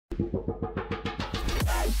What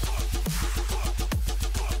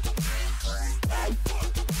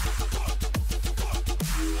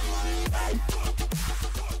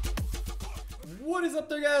is up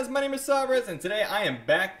there, guys? My name is Sovrez, and today I am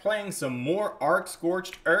back playing some more ARK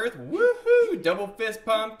Scorched Earth. Woohoo! Double fist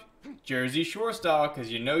pump, Jersey Shore style,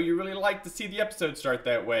 because you know you really like to see the episode start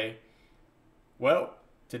that way. Well,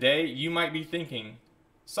 today you might be thinking,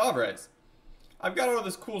 Sovrez, I've got all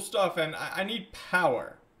this cool stuff and I need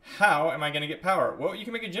power. How am I going to get power? Well, you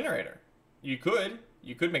can make a generator. You could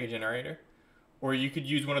make a generator. Or you could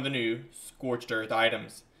use one of the new Scorched Earth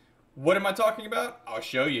items. What am I talking about? I'll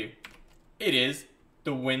show you. It is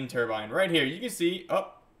the wind turbine right here. You can see,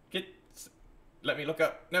 let me look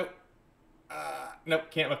up. Nope. Nope,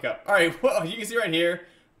 can't look up. All right, well, you can see right here,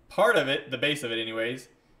 part of it, the base of it anyways,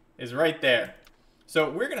 is right there. So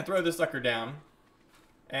we're gonna throw this sucker down,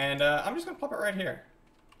 and I'm just gonna plop it right here,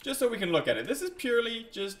 just so we can look at it. This is purely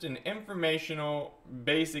just an informational,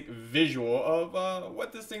 basic visual of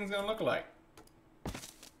what this thing's gonna look like.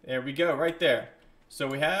 There we go, right there. So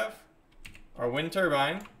we have our wind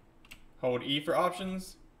turbine. Hold E for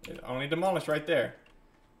options. It only demolished right there.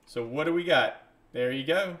 So what do we got? There you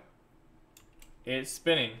go. It's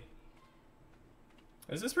spinning.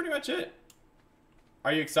 This is pretty much it.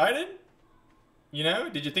 Are you excited? You know,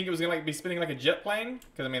 did you think it was gonna be spinning like a jet plane?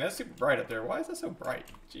 Because I mean, that's super bright up there. Why is that so bright?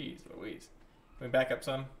 Jeez Louise. Can we back up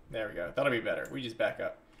some? There we go. That'll be better. We just back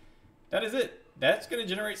up. That is it. That's gonna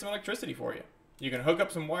generate some electricity for you. You can hook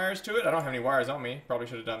up some wires to it. I don't have any wires on me. Probably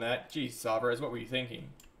should have done that. Jeez, Sovrez, what were you thinking?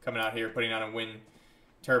 Coming out here, putting on a wind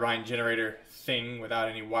turbine generator thing without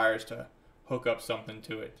any wires to hook up something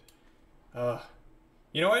to it.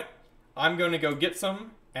 You know what? I'm going to go get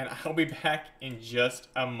some, and I'll be back in just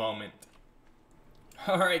a moment.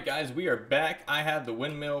 Alright guys, we are back. I have the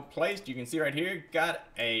windmill placed. You can see right here, got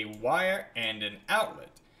a wire and an outlet.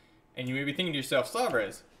 And you may be thinking to yourself,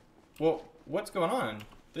 Sovrez, well, what's going on?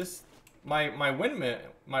 My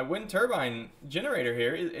wind turbine generator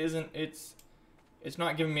here it's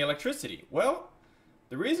not giving me electricity. Well,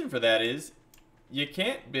 the reason for that is you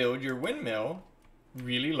can't build your windmill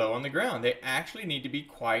really low on the ground. They actually need to be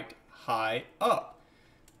quite high up.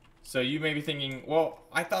 So you may be thinking, well,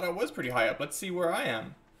 I thought I was pretty high up. Let's see where I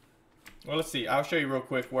am. Well, let's see. I'll show you real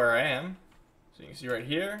quick where I am. So you can see right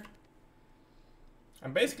here.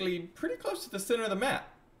 I'm basically pretty close to the center of the map.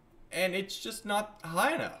 And it's just not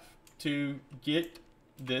high enough to get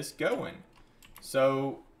this going.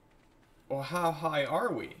 So, well, how high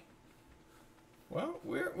are we? Well,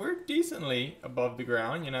 we're decently above the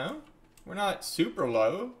ground, you know. We're not super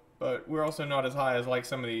low, but we're also not as high as like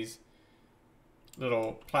some of these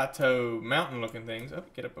little plateau mountain looking things. Oh,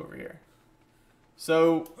 get up over here.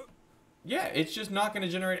 So, yeah, it's just not going to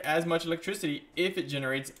generate as much electricity if it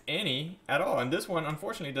generates any at all. And this one,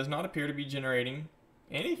 unfortunately, does not appear to be generating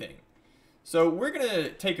anything. So we're going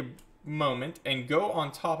to take a moment and go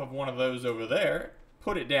on top of one of those over there,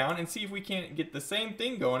 put it down, and see if we can't get the same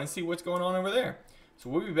thing going and see what's going on over there. So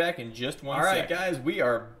we'll be back in just one second. Alright guys, we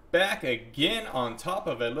are back again on top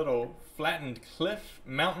of a little flattened cliff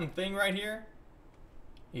mountain thing right here.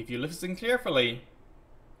 If you listen carefully,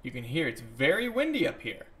 you can hear it's very windy up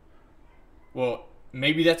here. Well,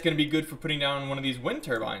 maybe that's going to be good for putting down one of these wind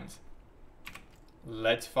turbines.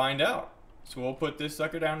 Let's find out. So we'll put this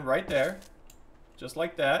sucker down right there, just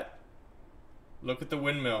like that. Look at the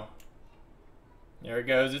windmill. There it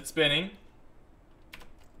goes, it's spinning.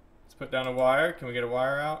 Let's put down a wire. Can we get a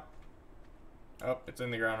wire out? Oh, it's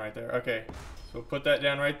in the ground right there. Okay, so we'll put that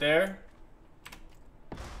down right there.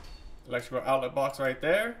 Electrical outlet box right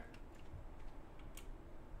there.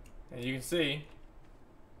 And you can see,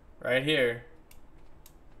 right here,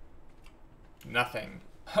 nothing.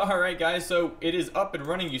 Alright guys, so it is up and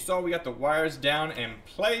running. You saw we got the wires down and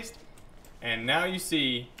placed. And now you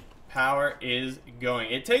see power is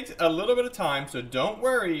going. It takes a little bit of time, so don't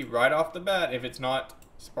worry right off the bat if it's not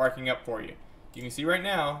sparking up for you. You can see right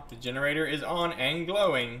now the generator is on and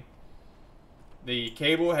glowing. The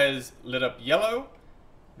cable has lit up yellow.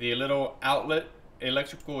 The little outlet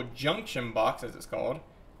electrical junction box, as it's called,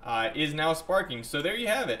 is now sparking. So there you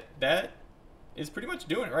have it. That is pretty much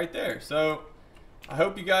doing it right there. So I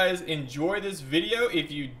hope you guys enjoy this video.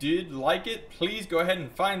 If you did like it, please go ahead and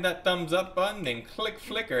find that thumbs up button, then click,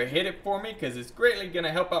 flick, or hit it for me, because it's greatly going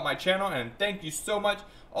to help out my channel, and thank you so much.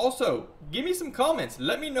 Also, give me some comments.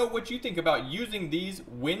 Let me know what you think about using these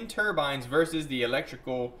wind turbines versus the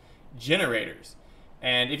electrical generators.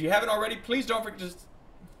 And if you haven't already, please don't forget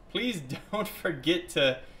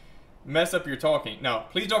to mess up your talking. No,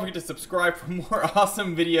 please don't forget to subscribe for more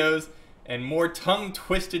awesome videos and more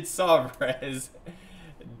tongue-twisted Sovrez.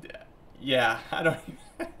 Yeah, I don't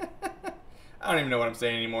I don't even know what I'm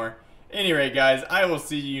saying anymore. Anyway, guys, I will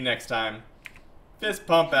see you next time. Fist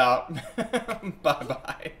pump out.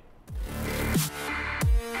 Bye-bye.